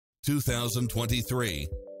2023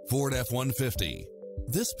 Ford F-150.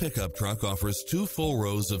 This pickup truck offers 2 full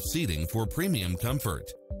rows of seating for premium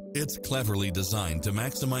comfort. It's cleverly designed to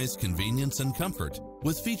maximize convenience and comfort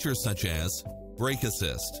with features such as brake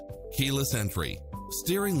assist, keyless entry,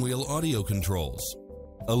 steering wheel audio controls,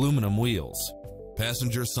 aluminum wheels,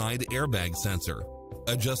 passenger side airbag sensor,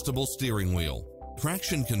 adjustable steering wheel,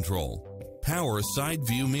 traction control, power side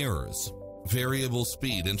view mirrors, variable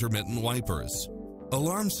speed intermittent wipers,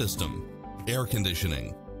 alarm system, air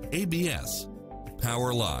conditioning, ABS,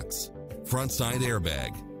 power locks, front side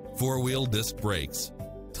airbag, 4-wheel disc brakes,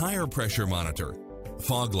 tire pressure monitor,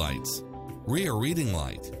 fog lights, rear reading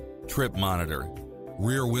light, trip monitor,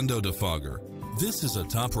 rear window defogger. This is a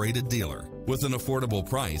top-rated dealer. With an affordable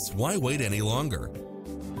price, why wait any longer?